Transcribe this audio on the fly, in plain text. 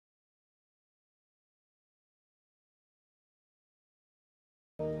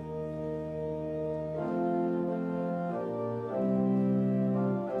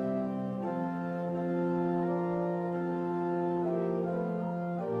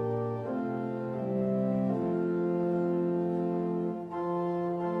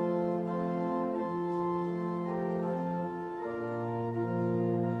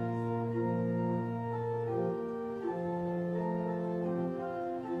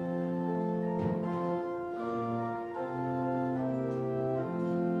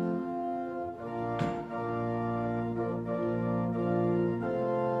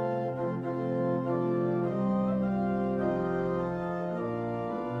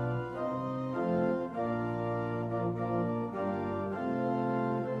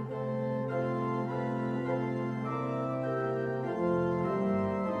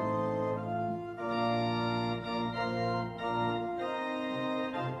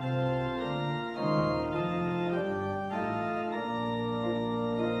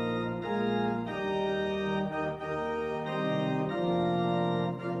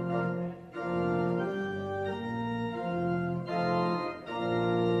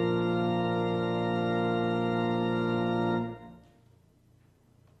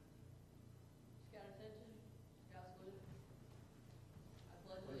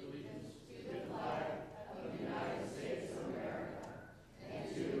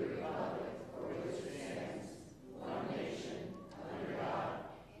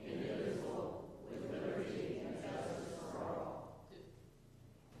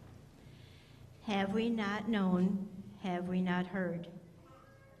Have we not known? Have we not heard?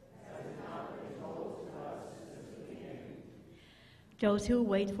 Those who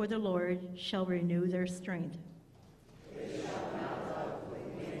wait for the Lord shall renew their strength. They shall mount up with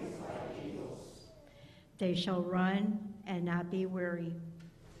wings like eagles. They shall run and not be weary.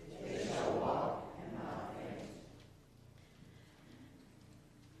 They shall walk and not faint.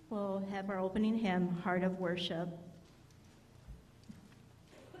 We'll have our opening hymn, Heart of Worship.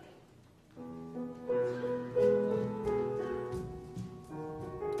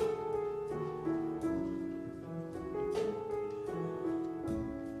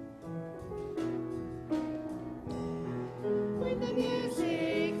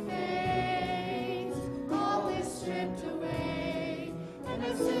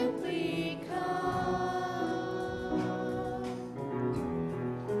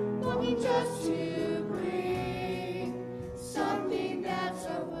 Just to bring something that's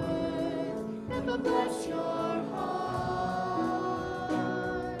of worth that will bless your heart.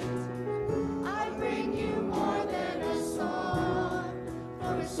 I bring you more than a song,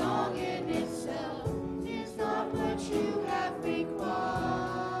 for a song in itself is not what you have required.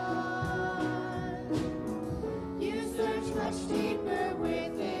 You search much deeper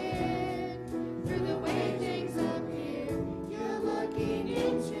within, through the way things appear. You're looking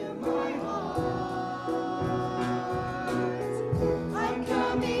into my heart. I'm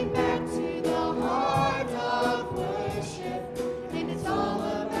coming back to the heart of worship, and it's all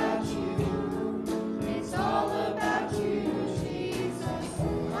about you. It's all about you, Jesus.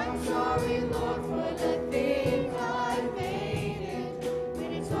 I'm sorry, Lord, for the thing I've made it,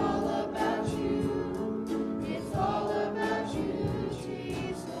 and it's all about you. It's all about you,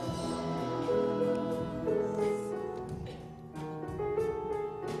 Jesus.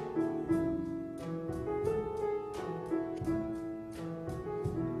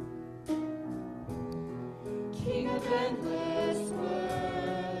 King of endless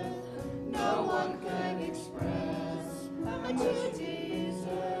worth, no one can express how much you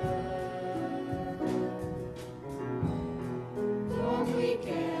deserve. Long weak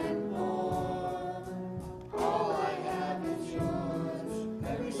and poor, all I have is yours,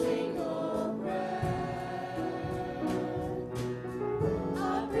 every single breath.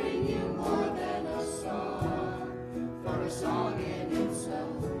 I'll bring you more than a song, for a song in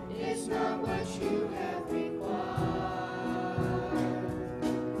itself is not what you have required.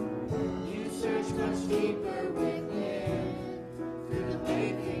 You search much deeper within, through the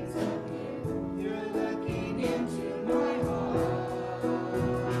way things appear. You're looking into my heart.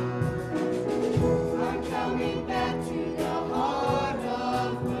 I'm coming back to the heart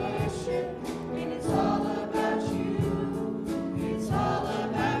of worship, and it's all about you. It's all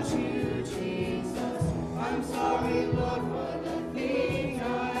about you, Jesus. I'm sorry, Lord, for the thing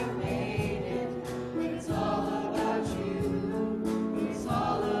I've made it. It's all about you. It's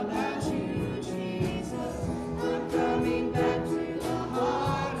all about you, Jesus. I'm coming back to the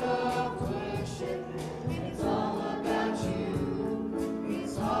heart of worship, and it's all about you.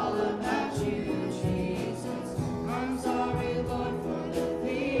 It's all about you, Jesus. I'm sorry, Lord, for the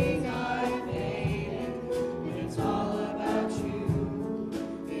thing I've made it. It's all about you.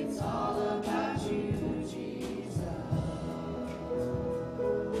 It's all about you, Jesus.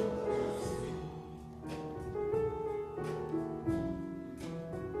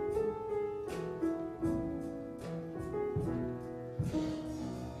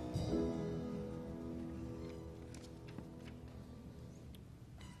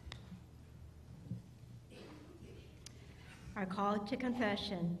 Our call to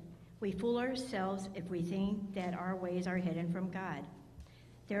confession. We fool ourselves if we think that our ways are hidden from God.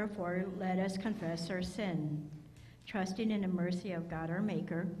 Therefore, let us confess our sin, trusting in the mercy of God our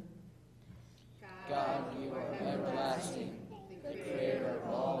Maker. God, you are everlasting, the creator of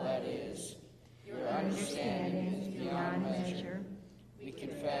all that is. Your understanding is beyond measure. We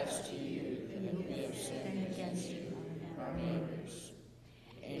confess to you that we have sinned against you and our neighbors.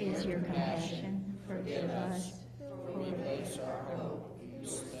 Is your compassion, forgive us, for we place our hope in your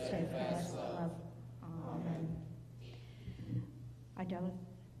steadfast love. Amen. Our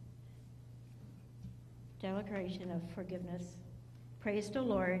declaration of forgiveness. Praise the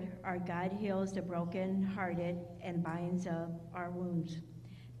Lord, our God heals the brokenhearted and binds up our wounds.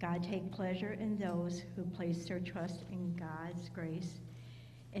 God take pleasure in those who place their trust in God's grace.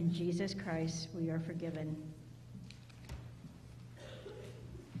 In Jesus Christ, we are forgiven.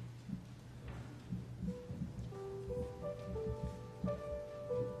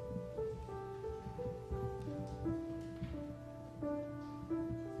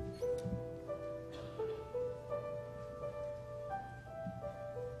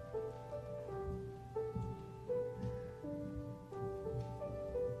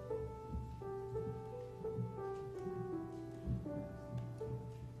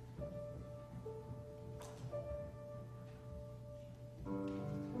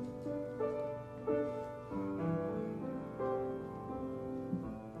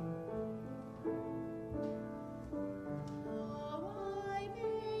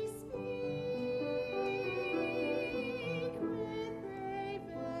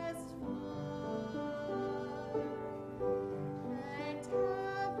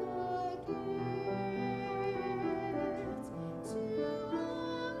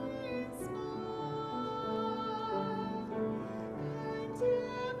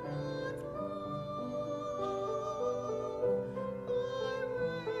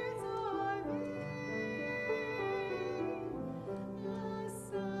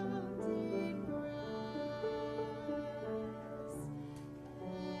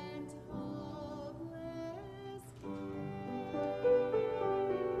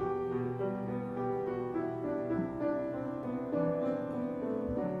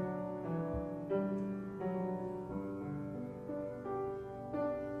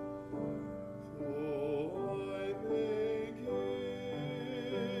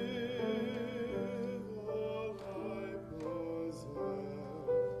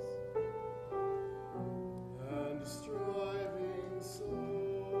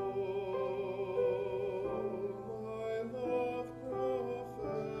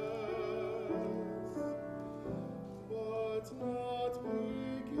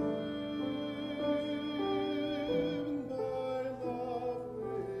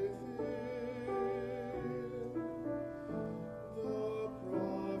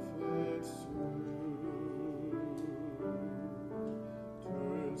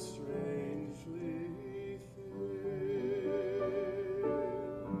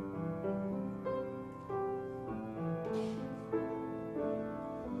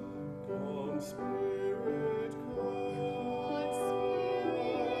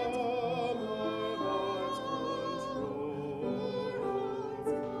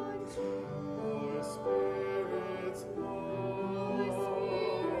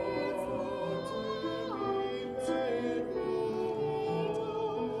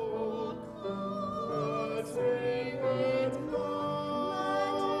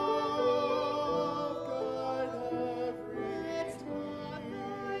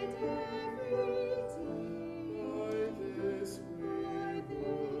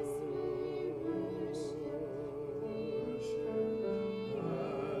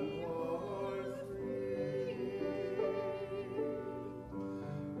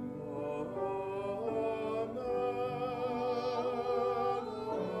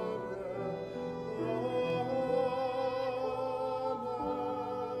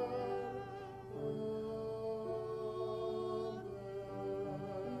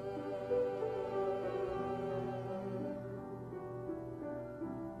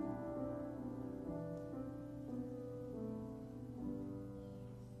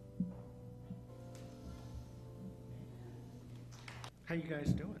 How you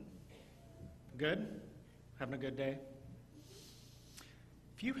guys doing? Good? Having a good day?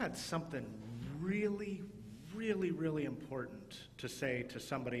 If you had something really, really, really important to say to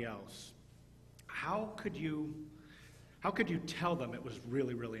somebody else, how could you tell them it was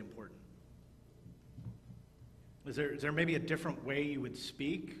really, really important? Is there maybe a different way you would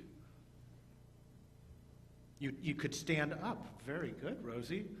speak? You could stand up. Very good,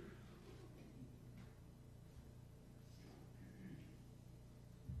 Rosie.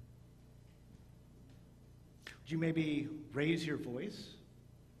 Would you maybe raise your voice?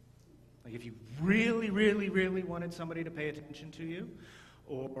 Like if you really, really, really wanted somebody to pay attention to you?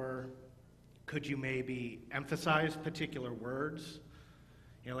 Or could you maybe emphasize particular words?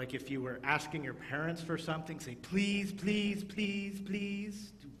 You know, like if you were asking your parents for something, say, please, please, please,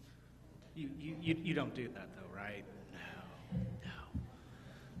 please. You don't do that though, right?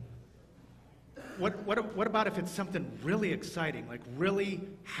 No. What about if it's something really exciting, like really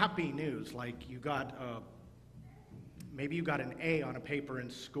happy news, like maybe you got an A on a paper in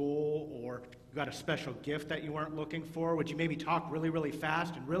school, or you got a special gift that you weren't looking for? Would you maybe talk really, really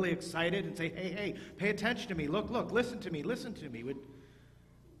fast and really excited and say, hey, pay attention to me, look, listen to me.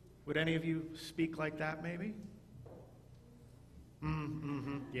 Would any of you speak like that maybe?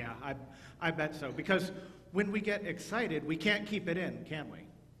 Yeah, I bet so. Because when we get excited, we can't keep it in, can we?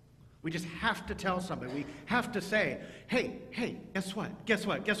 We just have to tell somebody. We have to say, hey, guess what? Guess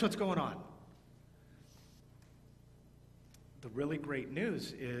what's going on? The really great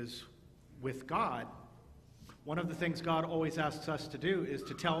news is with God, one of the things God always asks us to do is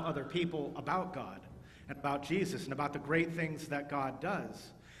to tell other people about God and about Jesus and about the great things that God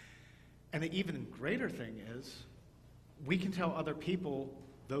does. And the even greater thing is we can tell other people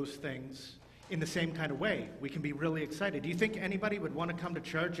those things in the same kind of way. We can be really excited. Do you think anybody would want to come to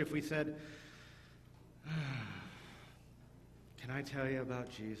church if we said, can I tell you about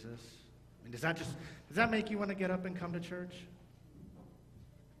Jesus? I mean, does that make you want to get up and come to church?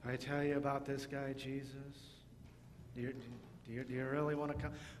 I tell you about this guy, Jesus? Do you really want to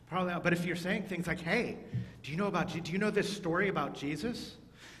come? Probably not. But if you're saying things like, hey, do you know this story about Jesus?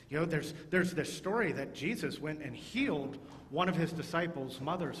 You know, there's this story that Jesus went and healed one of his disciples'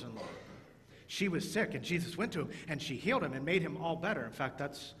 mothers-in-law. She was sick, and Jesus went to him, and she healed him and made him all better. In fact,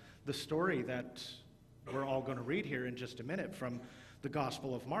 that's the story that we're all going to read here in just a minute from the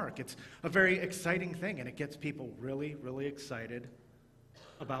Gospel of Mark. It's a very exciting thing, and it gets people really, really excited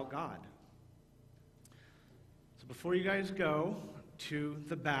about God. So before you guys go to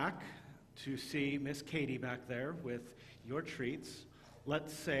the back to see Miss Katie back there with your treats,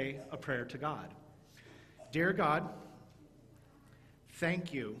 let's say a prayer to God. Dear God,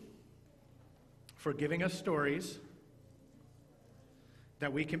 thank you for giving us stories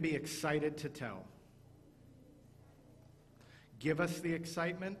that we can be excited to tell. Give us the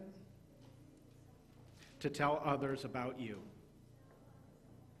excitement to tell others about you.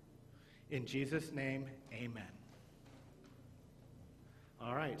 In Jesus' name, amen.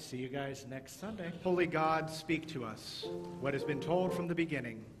 All right, see you guys next Sunday. Holy God, speak to us what has been told from the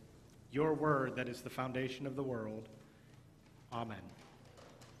beginning, your word that is the foundation of the world. Amen.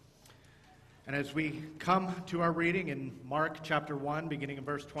 And as we come to our reading in Mark chapter 1, beginning in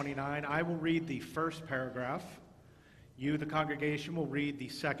verse 29, I will read the first paragraph. You, the congregation, will read the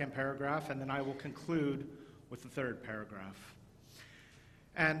second paragraph, and then I will conclude with the third paragraph.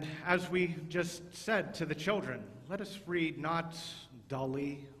 And as we just said to the children, let us read not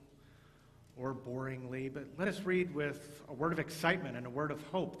dully or boringly, but let us read with a word of excitement and a word of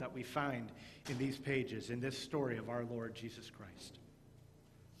hope that we find in these pages, in this story of our Lord Jesus Christ.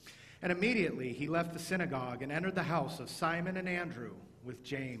 And immediately he left the synagogue and entered the house of Simon and Andrew with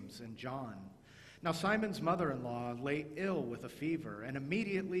James and John. Now Simon's mother-in-law lay ill with a fever, and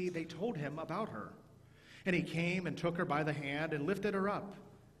immediately they told him about her. And he came and took her by the hand and lifted her up,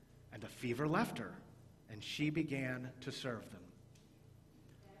 and the fever left her, and she began to serve them.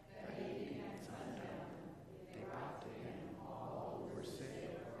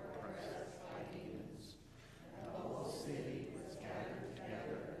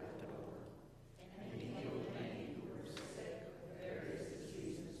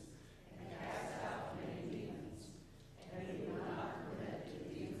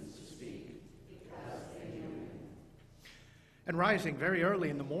 And rising very early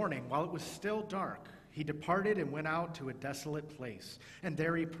in the morning, while it was still dark, he departed and went out to a desolate place, and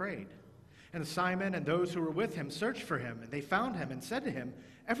there he prayed. And Simon and those who were with him searched for him, and they found him and said to him,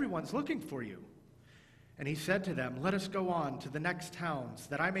 "Everyone's looking for you." And he said to them, "Let us go on to the next towns,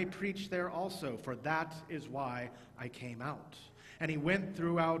 that I may preach there also, for that is why I came out." And he went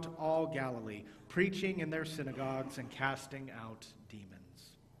throughout all Galilee, preaching in their synagogues and casting out demons.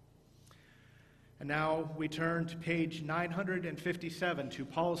 And now we turn to page 957, to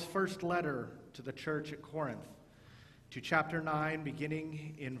Paul's first letter to the church at Corinth, to chapter 9,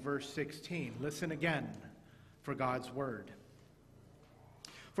 beginning in verse 16. Listen again for God's word.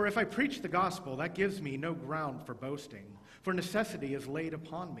 "For if I preach the gospel, that gives me no ground for boasting, for necessity is laid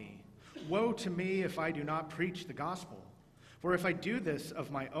upon me. Woe to me if I do not preach the gospel. For if I do this of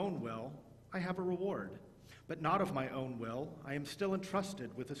my own will, I have a reward. But not of my own will, I am still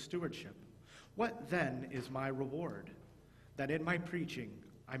entrusted with a stewardship. What then is my reward? That in my preaching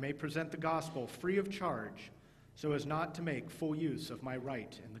I may present the gospel free of charge, so as not to make full use of my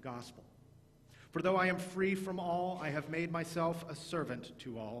right in the gospel. For though I am free from all, I have made myself a servant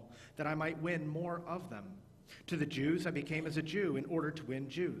to all, that I might win more of them. To the Jews I became as a Jew in order to win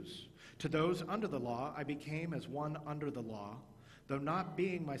Jews. To those under the law I became as one under the law, though not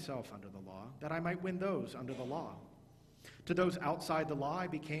being myself under the law, that I might win those under the law. To those outside the law I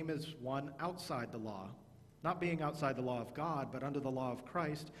became as one outside the law, not being outside the law of God, but under the law of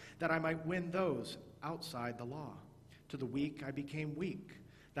Christ, that I might win those outside the law. To the weak I became weak,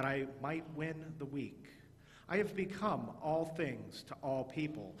 that I might win the weak. I have become all things to all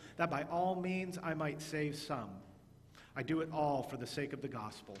people, that by all means I might save some. I do it all for the sake of the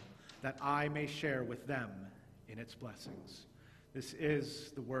gospel, that I may share with them in its blessings." This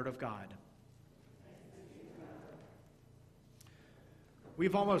is the word of God.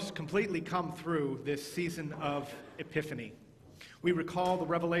 We've almost completely come through this season of Epiphany. We recall the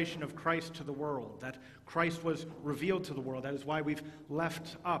revelation of Christ to the world, that Christ was revealed to the world. That is why we've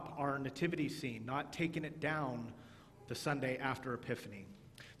left up our nativity scene, not taken it down the Sunday after Epiphany.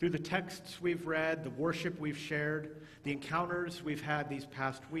 Through the texts we've read, the worship we've shared, the encounters we've had these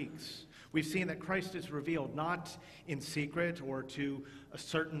past weeks, we've seen that Christ is revealed not in secret or to a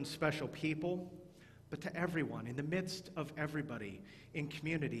certain special people, but to everyone, in the midst of everybody, in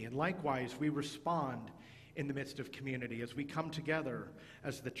community. And likewise, we respond in the midst of community as we come together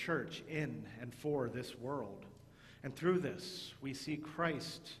as the church in and for this world. And through this, we see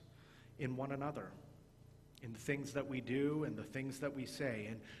Christ in one another, in the things that we do and the things that we say,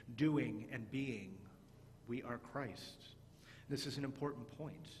 and doing and being, we are Christ. This is an important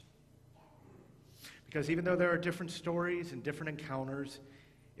point. Because even though there are different stories and different encounters,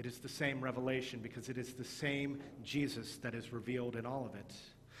 it is the same revelation, because it is the same Jesus that is revealed in all of it.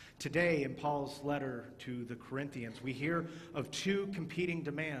 Today, in Paul's letter to the Corinthians, we hear of two competing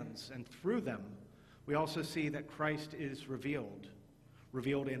demands, and through them, we also see that Christ is revealed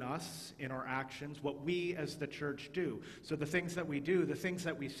in us, in our actions, what we as the church do. So the things that we do, the things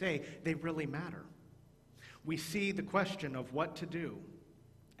that we say, they really matter. We see the question of what to do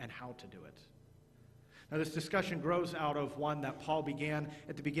and how to do it. Now, this discussion grows out of one that Paul began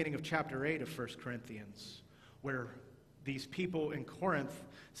at the beginning of chapter 8 of 1 Corinthians, where these people in Corinth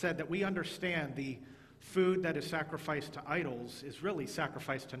said that we understand the food that is sacrificed to idols is really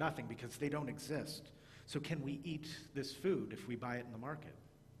sacrificed to nothing because they don't exist. So can we eat this food if we buy it in the market?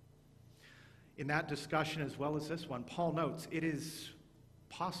 In that discussion, as well as this one, Paul notes it is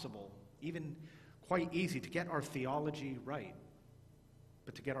possible, even quite easy, to get our theology right,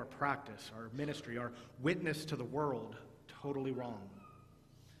 but to get our practice, our ministry, our witness to the world totally wrong.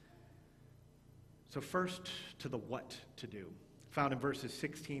 So first, to the what to do, found in verses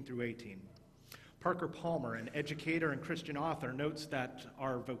 16 through 18. Parker Palmer, an educator and Christian author, notes that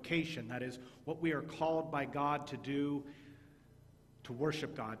our vocation, that is, what we are called by God to do, to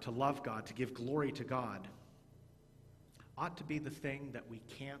worship God, to love God, to give glory to God, ought to be the thing that we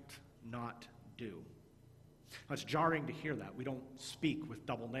can't not do. Now, it's jarring to hear that. We don't speak with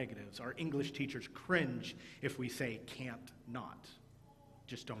double negatives. Our English teachers cringe if we say can't not.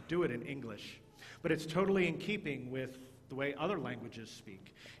 Just don't do it in English. But it's totally in keeping with the way other languages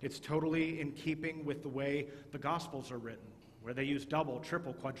speak. It's totally in keeping with the way the Gospels are written, where they use double,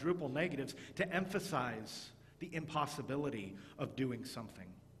 triple, quadruple negatives to emphasize the impossibility of doing something.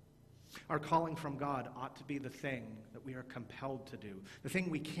 Our calling from God ought to be the thing that we are compelled to do, the thing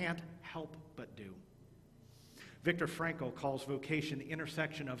we can't help but do. Viktor Frankl calls vocation the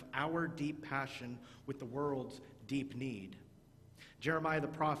intersection of our deep passion with the world's deep need. Jeremiah the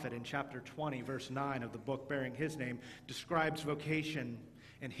prophet in chapter 20, verse 9 of the book bearing his name, describes vocation,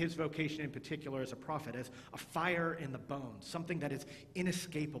 and his vocation in particular as a prophet, as a fire in the bones, something that is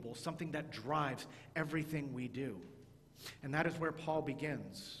inescapable, something that drives everything we do. And that is where Paul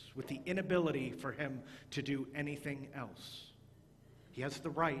begins, with the inability for him to do anything else. He has the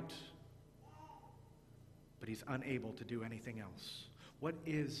right, but he's unable to do anything else. What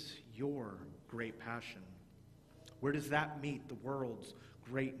is your great passion? Where does that meet the world's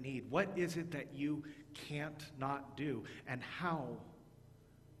great need? What is it that you can't not do? And how,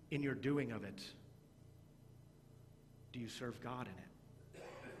 in your doing of it, do you serve God in it?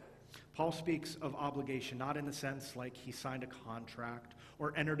 Paul speaks of obligation not in the sense like he signed a contract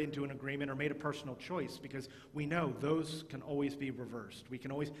or entered into an agreement or made a personal choice, because we know those can always be reversed. We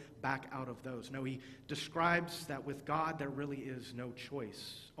can always back out of those. No, he describes that with God there really is no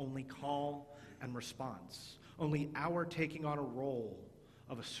choice, only call and response, only our taking on a role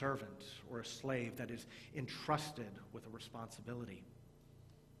of a servant or a slave that is entrusted with a responsibility.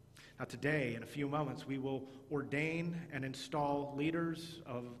 Now today, in a few moments, we will ordain and install leaders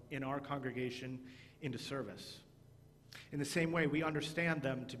in our congregation into service. In the same way, we understand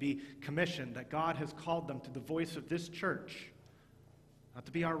them to be commissioned, that God has called them to the voice of this church, not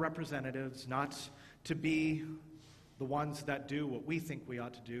to be our representatives, not to be the ones that do what we think we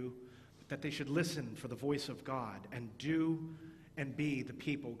ought to do, but that they should listen for the voice of God and do and be the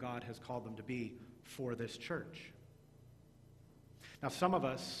people God has called them to be for this church. Now, some of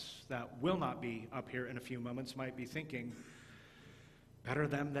us that will not be up here in a few moments might be thinking, better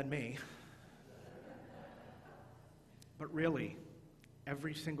them than me. But really,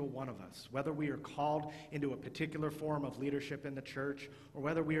 every single one of us, whether we are called into a particular form of leadership in the church or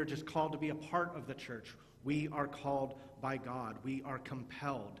whether we are just called to be a part of the church, we are called by God. We are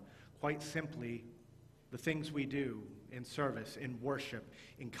compelled, quite simply, the things we do in service, in worship,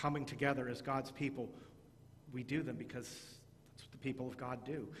 in coming together as God's people, we do them because that's what the people of God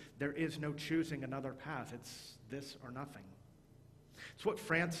do. There is no choosing another path. It's this or nothing. It's what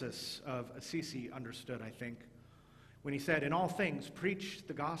Francis of Assisi understood, I think, when he said, in all things, preach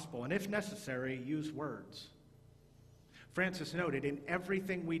the gospel, and if necessary, use words. Francis noted, in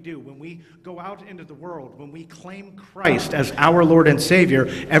everything we do, when we go out into the world, when we claim Christ as our Lord and Savior,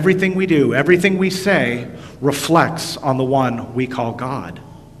 everything we do, everything we say, reflects on the one we call God.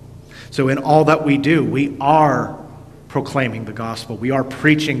 So in all that we do, we are proclaiming the gospel. We are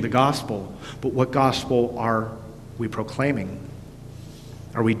preaching the gospel. But what gospel are we proclaiming?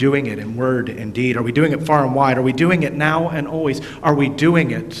 Are we doing it in word and deed? Are we doing it far and wide? Are we doing it now and always? Are we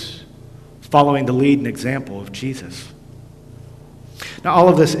doing it following the lead and example of Jesus? Now, all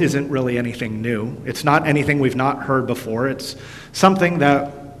of this isn't really anything new. It's not anything we've not heard before. It's something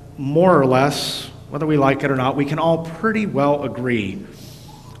that more or less, whether we like it or not, we can all pretty well agree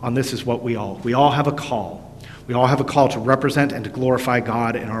on. This is what we all have a call. We all have a call to represent and to glorify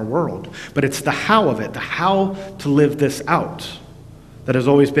God in our world. But it's the how of it, the how to live this out, that has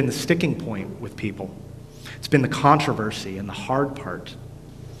always been the sticking point with people. It's been the controversy and the hard part.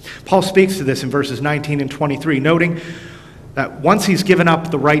 Paul speaks to this in verses 19 and 23, noting that once he's given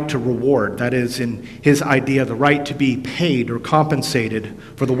up the right to reward, that is, in his idea, the right to be paid or compensated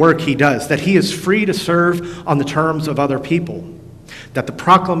for the work he does, that he is free to serve on the terms of other people, that the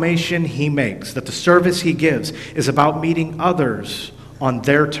proclamation he makes, that the service he gives is about meeting others on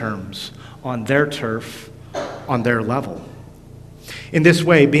their terms, on their turf, on their level. In this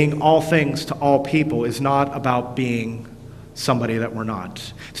way, being all things to all people is not about being somebody that we're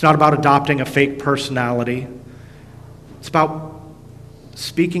not. It's not about adopting a fake personality. It's about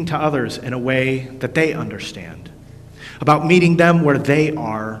speaking to others in a way that they understand, about meeting them where they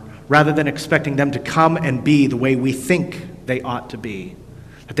are rather than expecting them to come and be the way we think they ought to be,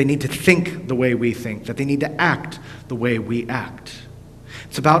 that they need to think the way we think, that they need to act the way we act.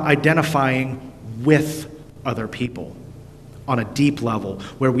 It's about identifying with other people on a deep level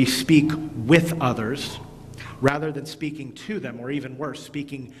where we speak with others rather than speaking to them, or even worse,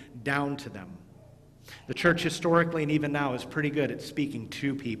 speaking down to them. The church historically and even now is pretty good at speaking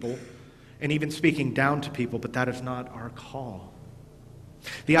to people and even speaking down to people, but that is not our call.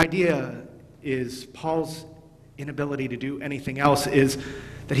 The idea is Paul's inability to do anything else is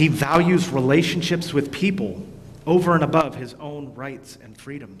that he values relationships with people over and above his own rights and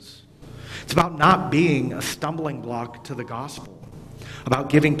freedoms. It's about not being a stumbling block to the gospel, about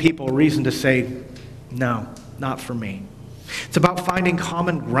giving people a reason to say, no, not for me. It's about finding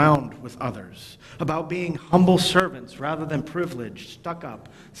common ground with others, about being humble servants rather than privileged, stuck-up,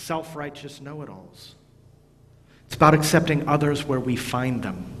 self-righteous know-it-alls. It's about accepting others where we find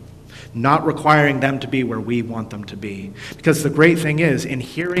them, not requiring them to be where we want them to be. Because the great thing is, in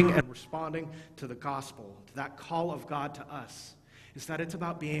hearing and responding to the gospel, to that call of God to us, is that it's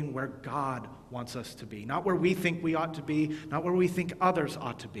about being where God wants us to be. Not where we think we ought to be, not where we think others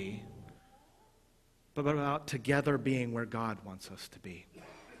ought to be, but about together being where God wants us to be.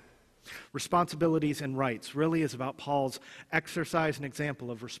 Responsibilities and rights really is about Paul's exercise and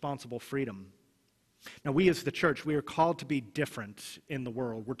example of responsible freedom. Now, we as the church, we are called to be different in the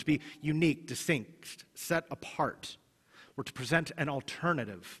world. We're to be unique, distinct, set apart. We're to present an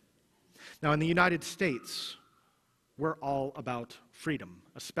alternative. Now, in the United States, we're all about freedom,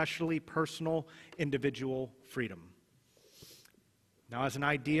 especially personal, individual freedom. Now, as an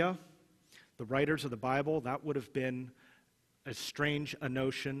idea, the writers of the Bible, that would have been as strange a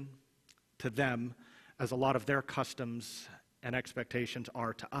notion to them as a lot of their customs and expectations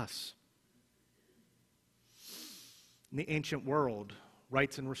are to us. In the ancient world,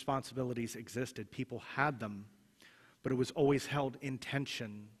 rights and responsibilities existed. People had them, but it was always held in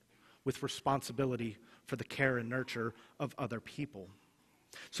tension with responsibility for the care and nurture of other people.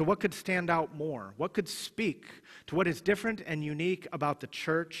 So what could stand out more? What could speak to what is different and unique about the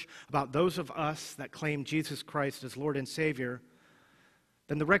church, about those of us that claim Jesus Christ as Lord and Savior,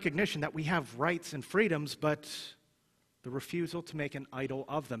 than the recognition that we have rights and freedoms, but the refusal to make an idol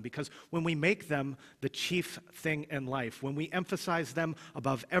of them? Because when we make them the chief thing in life, when we emphasize them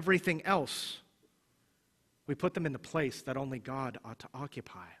above everything else, we put them in the place that only God ought to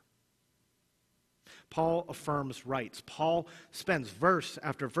occupy. Paul affirms rights. Paul spends verse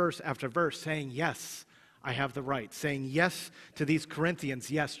after verse after verse saying, yes, I have the right. Saying yes to these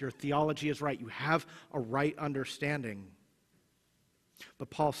Corinthians, yes, your theology is right. You have a right understanding. But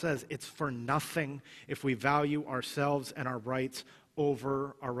Paul says it's for nothing if we value ourselves and our rights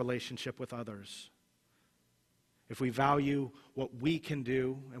over our relationship with others. If we value what we can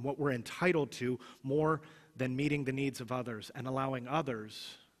do and what we're entitled to more than meeting the needs of others and allowing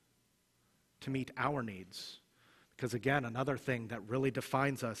others to meet our needs. Because again, another thing that really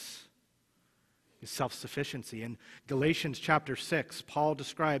defines us is self-sufficiency. In Galatians chapter 6, Paul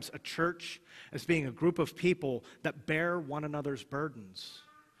describes a church as being a group of people that bear one another's burdens.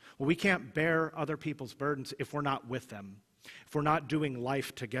 Well, we can't bear other people's burdens if we're not with them, if we're not doing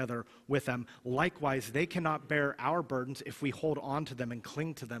life together with them. Likewise, they cannot bear our burdens if we hold on to them and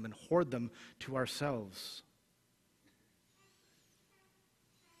cling to them and hoard them to ourselves.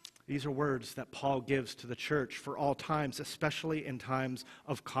 These are words that Paul gives to the church for all times, especially in times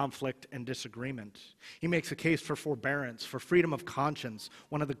of conflict and disagreement. He makes a case for forbearance, for freedom of conscience,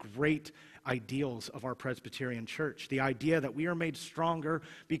 one of the great ideals of our Presbyterian church. The idea that we are made stronger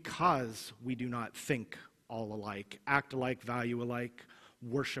because we do not think all alike, act alike, value alike,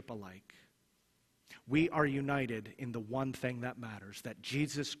 worship alike. We are united in the one thing that matters, that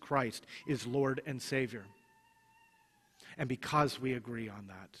Jesus Christ is Lord and Savior. And because we agree on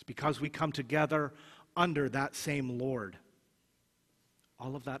that, because we come together under that same Lord,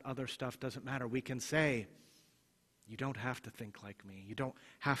 all of that other stuff doesn't matter. We can say, you don't have to think like me. You don't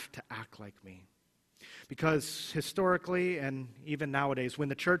have to act like me. Because historically and even nowadays, when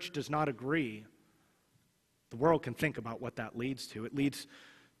the church does not agree, the world can think about what that leads to. It leads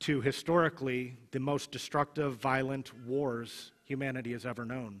to, historically, the most destructive, violent wars humanity has ever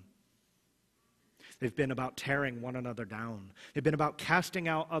known. They've been about tearing one another down. They've been about casting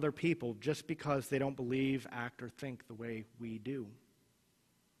out other people just because they don't believe, act, or think the way we do.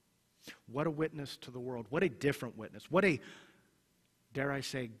 What a witness to the world. What a different witness. What a, dare I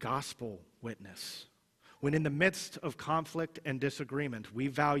say, gospel witness. When in the midst of conflict and disagreement, we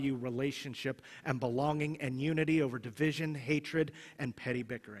value relationship and belonging and unity over division, hatred, and petty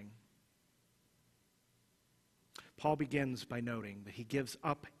bickering. Paul begins by noting that he gives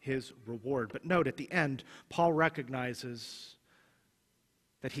up his reward. But note, at the end, Paul recognizes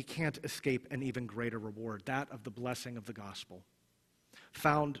that he can't escape an even greater reward, that of the blessing of the gospel,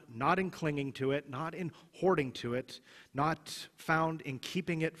 found not in clinging to it, not in hoarding to it, not found in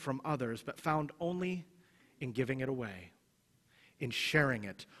keeping it from others, but found only in giving it away, in sharing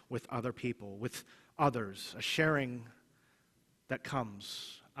it with other people, with others, a sharing that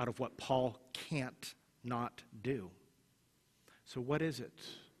comes out of what Paul can't not do. So what is it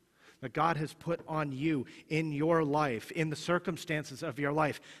that God has put on you in your life, in the circumstances of your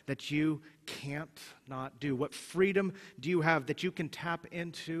life, that you can't not do? What freedom do you have that you can tap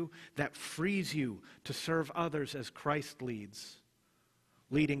into that frees you to serve others as Christ leads,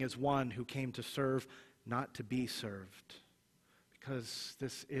 leading as one who came to serve, not to be served? Because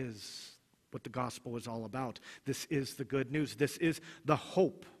this is what the gospel is all about. This is the good news. This is the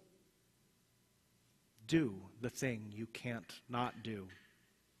hope. Do the thing you can't not do,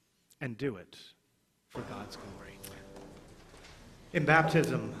 and do it for God's glory. In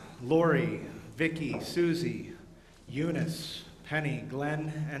baptism, Lori, Vicky, Susie, Eunice, Penny,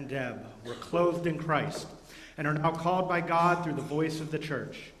 Glenn, and Deb were clothed in Christ and are now called by God through the voice of the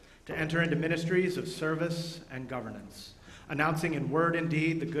church to enter into ministries of service and governance, announcing in word and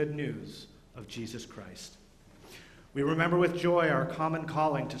deed the good news of Jesus Christ. We remember with joy our common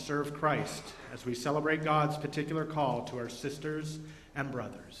calling to serve Christ as we celebrate God's particular call to our sisters and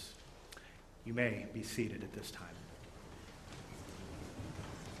brothers. You may be seated at this time.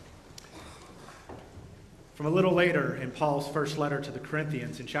 From a little later in Paul's first letter to the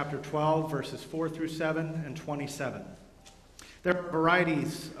Corinthians, in chapter 12, verses 4 through 7 and 27. There are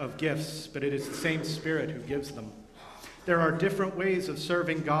varieties of gifts, but it is the same Spirit who gives them. There are different ways of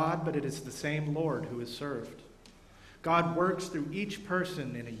serving God, but it is the same Lord who is served. God works through each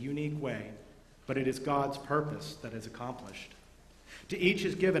person in a unique way, but it is God's purpose that is accomplished. To each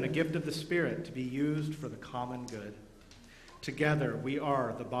is given a gift of the Spirit to be used for the common good. Together we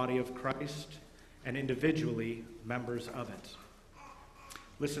are the body of Christ, and individually members of it.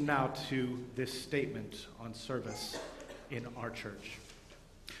 Listen now to this statement on service in our church.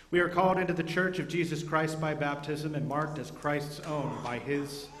 We are called into the Church of Jesus Christ by baptism and marked as Christ's own by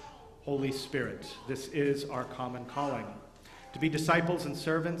his Holy Spirit. This is our common calling, to be disciples and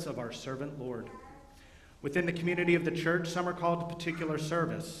servants of our servant Lord. Within the community of the church, some are called to particular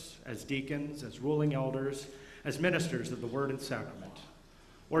service, as deacons, as ruling elders, as ministers of the word and sacrament.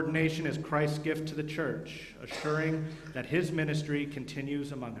 Ordination is Christ's gift to the church, assuring that his ministry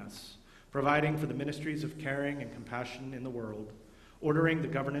continues among us, providing for the ministries of caring and compassion in the world, ordering the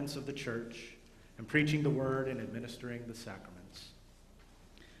governance of the church, and preaching the word and administering the sacraments.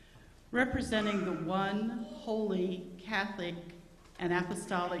 Representing the one holy, Catholic, and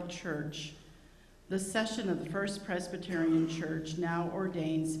Apostolic Church, the session of the First Presbyterian Church now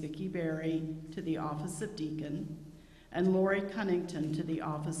ordains Vicki Berry to the office of deacon and Lori Cunnington to the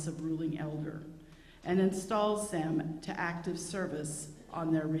office of ruling elder, and installs them to active service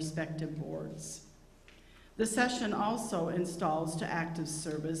on their respective boards. The session also installs to active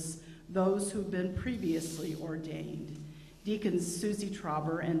service those who've been previously ordained, Deacons Susie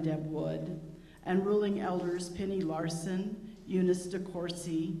Trauber and Deb Wood, and ruling elders Penny Larson, Eunice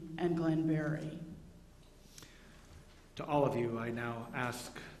DeCourcy, and Glenn Berry. To all of you, I now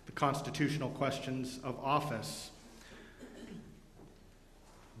ask the constitutional questions of office.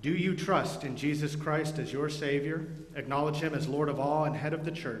 Do you trust in Jesus Christ as your Savior, acknowledge him as Lord of all and head of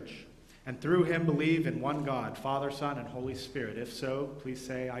the church, and through him believe in one God, Father, Son, and Holy Spirit? If so, please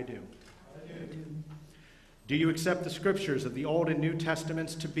say, I do. I do. Do you accept the scriptures of the Old and New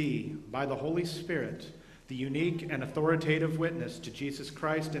Testaments to be, by the Holy Spirit, the unique and authoritative witness to Jesus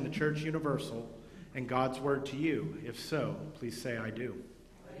Christ in the Church Universal and God's word to you? If so, please say, I do.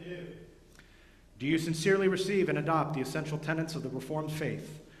 I do. Do you sincerely receive and adopt the essential tenets of the Reformed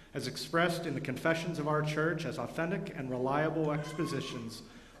faith, as expressed in the confessions of our church as authentic and reliable expositions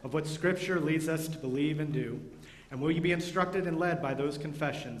of what Scripture leads us to believe and do? And will you be instructed and led by those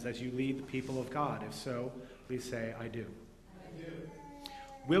confessions as you lead the people of God? If so, please say, I do. I do.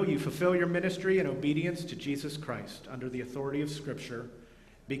 Will you fulfill your ministry in obedience to Jesus Christ under the authority of Scripture,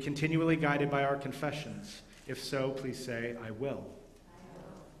 be continually guided by our confessions? If so, please say, I will.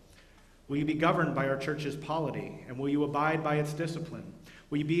 Will you be governed by our church's polity, and will you abide by its discipline?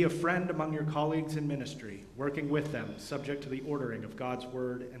 Will you be a friend among your colleagues in ministry, working with them, subject to the ordering of God's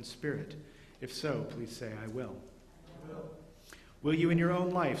word and spirit? If so, please say, I will. I will. Will you in your own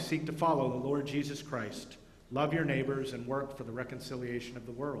life seek to follow the Lord Jesus Christ, love your neighbors, and work for the reconciliation of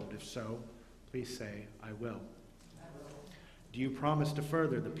the world? If so, please say, I will. Do you promise to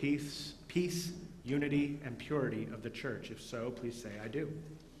further the peace, unity, and purity of the church? If so, please say, I do.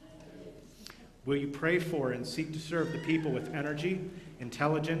 Will you pray for and seek to serve the people with energy,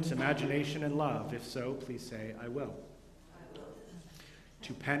 intelligence, imagination, and love? If so, please say, I will.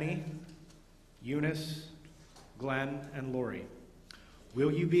 To Penny, Eunice, Glenn, and Lori,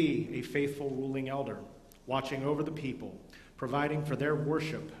 will you be a faithful ruling elder, watching over the people, providing for their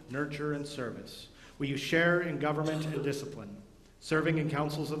worship, nurture, and service? Will you share in government and discipline, serving in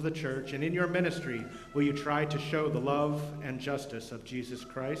councils of the church, and in your ministry, will you try to show the love and justice of Jesus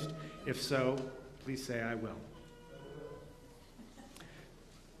Christ? If so, please say, I will.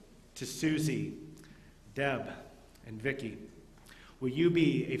 To Susie, Deb, and Vicky, will you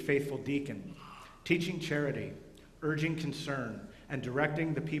be a faithful deacon, teaching charity, urging concern, and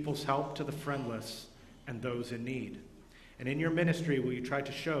directing the people's help to the friendless and those in need? And in your ministry, will you try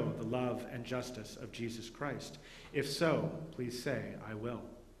to show the love and justice of Jesus Christ? If so, please say, I will.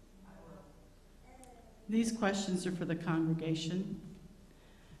 These questions are for the congregation.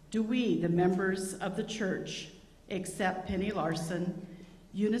 Do we, the members of the church, accept Penny Larson,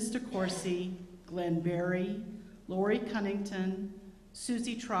 Eunice DeCourcy, Glenn Berry, Lori Cunnington,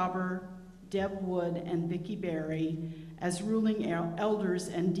 Susie Trauber, Deb Wood, and Vicki Berry as ruling elders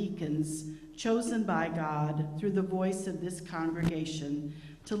and deacons chosen by God through the voice of this congregation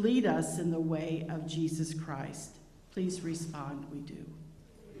to lead us in the way of Jesus Christ? Please respond, we do.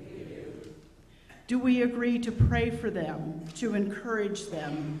 Do we agree to pray for them, to encourage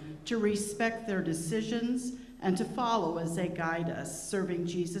them, to respect their decisions, and to follow as they guide us, serving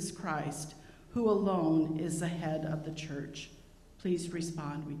Jesus Christ, who alone is the head of the church? Please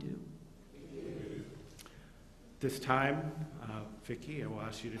respond, we do. This time, Vicki, I will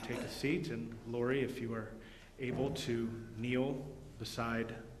ask you to take a seat, and Lori, if you are able to kneel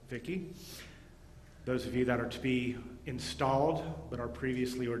beside Vicki. Those of you that are to be installed but are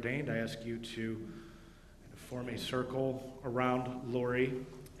previously ordained, I ask you to form a circle around Lori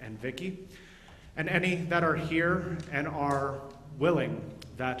and Vicki. And any that are here and are willing,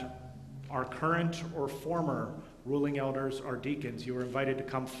 that are current or former ruling elders or deacons, you are invited to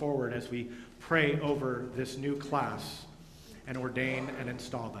come forward as we pray over this new class and ordain and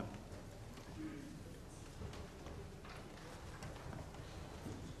install them.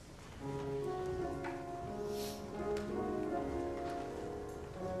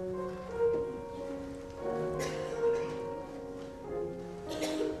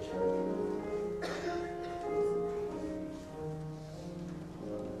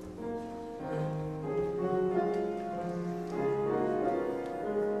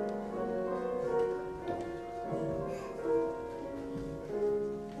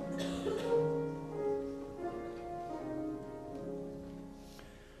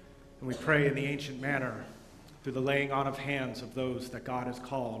 And we pray in the ancient manner through the laying on of hands of those that God has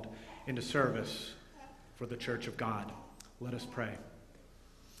called into service for the church of God. Let us pray.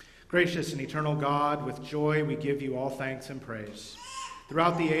 Gracious and eternal God, with joy we give you all thanks and praise.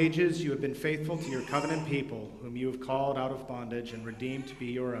 Throughout the ages you have been faithful to your covenant people, whom you have called out of bondage and redeemed to be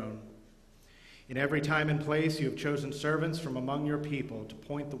your own. In every time and place you have chosen servants from among your people to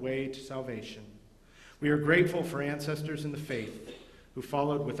point the way to salvation. We are grateful for ancestors in the faith who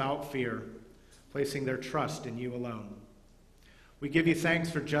followed without fear, placing their trust in you alone. We give you thanks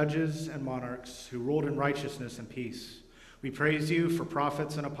for judges and monarchs who ruled in righteousness and peace. We praise you for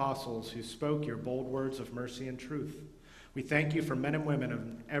prophets and apostles who spoke your bold words of mercy and truth. We thank you for men and women of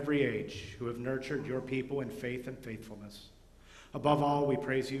every age who have nurtured your people in faith and faithfulness. Above all, we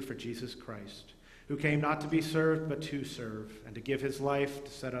praise you for Jesus Christ, who came not to be served but to serve, and to give his life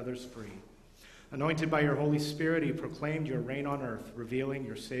to set others free. Anointed by your Holy Spirit, he proclaimed your reign on earth, revealing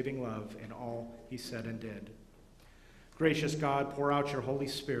your saving love in all he said and did. Gracious God, pour out your Holy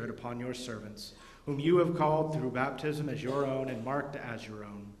Spirit upon your servants, whom you have called through baptism as your own and marked as your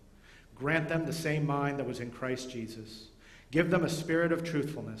own. Grant them the same mind that was in Christ Jesus. Give them a spirit of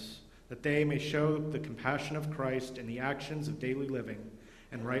truthfulness, that they may show the compassion of Christ in the actions of daily living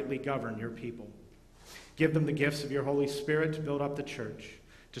and rightly govern your people. Give them the gifts of your Holy Spirit to build up the church,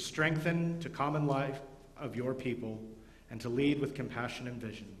 to strengthen to common life of your people, and to lead with compassion and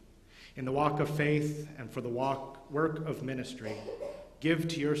vision. In the walk of faith and for the work of ministry, give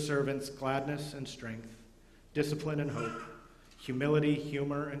to your servants gladness and strength, discipline and hope, humility,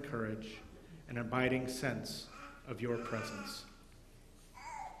 humor, and courage, an abiding sense of your presence.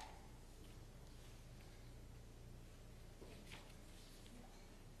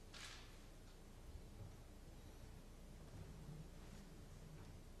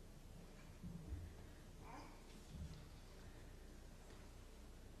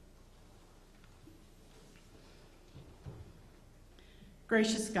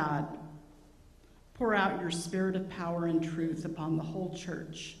 Gracious God, pour out your spirit of power and truth upon the whole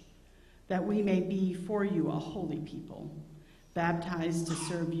church, that we may be for you a holy people, baptized to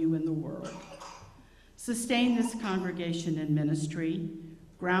serve you in the world. Sustain this congregation in ministry,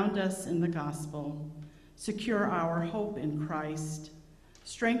 ground us in the gospel, secure our hope in Christ,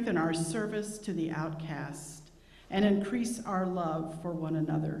 Strengthen our service to the outcast, and increase our love for one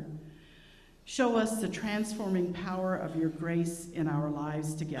another. Show us the transforming power of your grace in our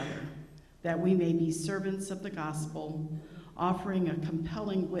lives together, that we may be servants of the gospel, offering a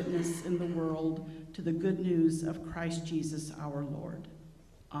compelling witness in the world to the good news of Christ Jesus our Lord.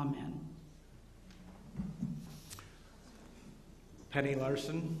 Amen. Penny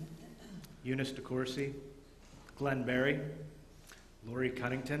Larson, Eunice DeCourcy, Glenn Berry, Lori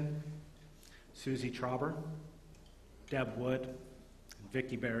Cunnington, Susie Trauber, Deb Wood, and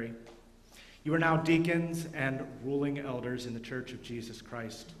Vicki Berry. You are now deacons and ruling elders in the Church of Jesus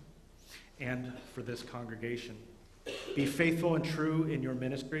Christ and for this congregation. Be faithful and true in your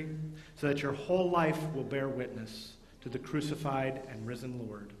ministry so that your whole life will bear witness to the crucified and risen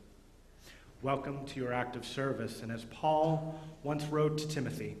Lord. Welcome to your active service, and as Paul once wrote to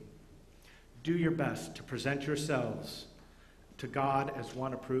Timothy, do your best to present yourselves to God as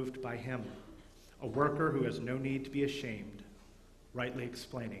one approved by him, a worker who has no need to be ashamed, rightly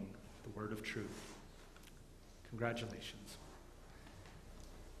explaining the word of truth. Congratulations.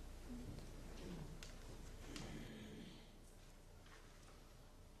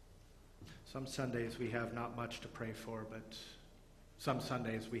 Some Sundays we have not much to pray for, but some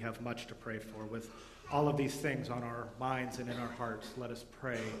Sundays we have much to pray for. With all of these things on our minds and in our hearts, let us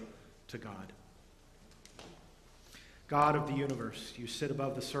pray to God. God of the universe, you sit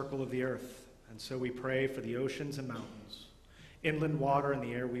above the circle of the earth, and so we pray for the oceans and mountains, inland water and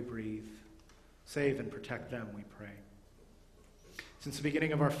the air we breathe. Save and protect them, we pray. Since the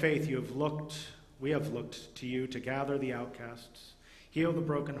beginning of our faith, we have looked to you to gather the outcasts, heal the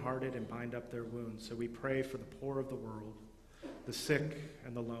brokenhearted, and bind up their wounds. So we pray for the poor of the world, the sick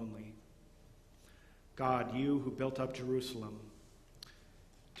and the lonely. God, you who built up Jerusalem,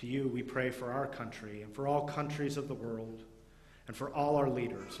 to you we pray for our country and for all countries of the world and for all our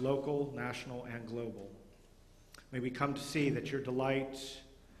leaders, local, national, and global. May we come to see that your delight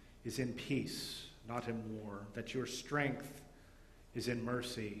is in peace, not in war, that your strength is in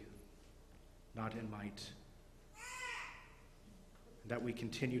mercy, not in might, and that we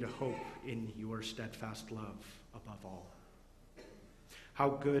continue to hope in your steadfast love above all. How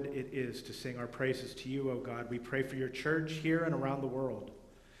good it is to sing our praises to you, O God. We pray for your church here and around the world.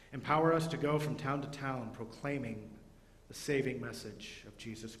 Empower us to go from town to town proclaiming the saving message of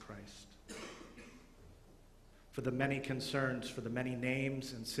Jesus Christ. For the many concerns, for the many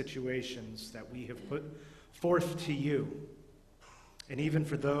names and situations that we have put forth to you, and even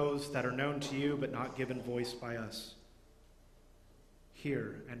for those that are known to you but not given voice by us,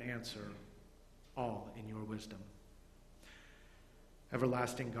 hear and answer all in your wisdom.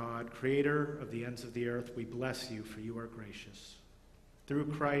 Everlasting God, creator of the ends of the earth, we bless you, for you are gracious. Through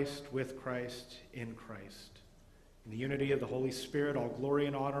Christ, with Christ, in Christ. In the unity of the Holy Spirit, all glory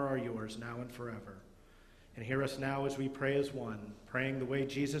and honor are yours now and forever. And hear us now as we pray as one, praying the way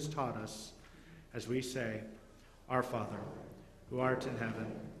Jesus taught us, as we say, Our Father, who art in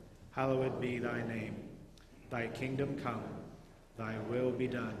heaven, hallowed be thy name. Thy kingdom come, thy will be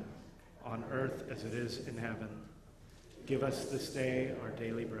done, on earth as it is in heaven. Give us this day our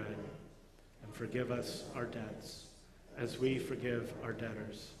daily bread, and forgive us our debts, as we forgive our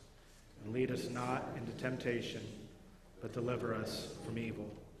debtors. And lead us not into temptation, but deliver us from evil.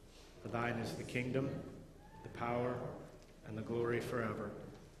 For thine is the kingdom, the power, and the glory forever.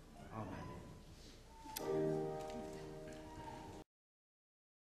 Amen.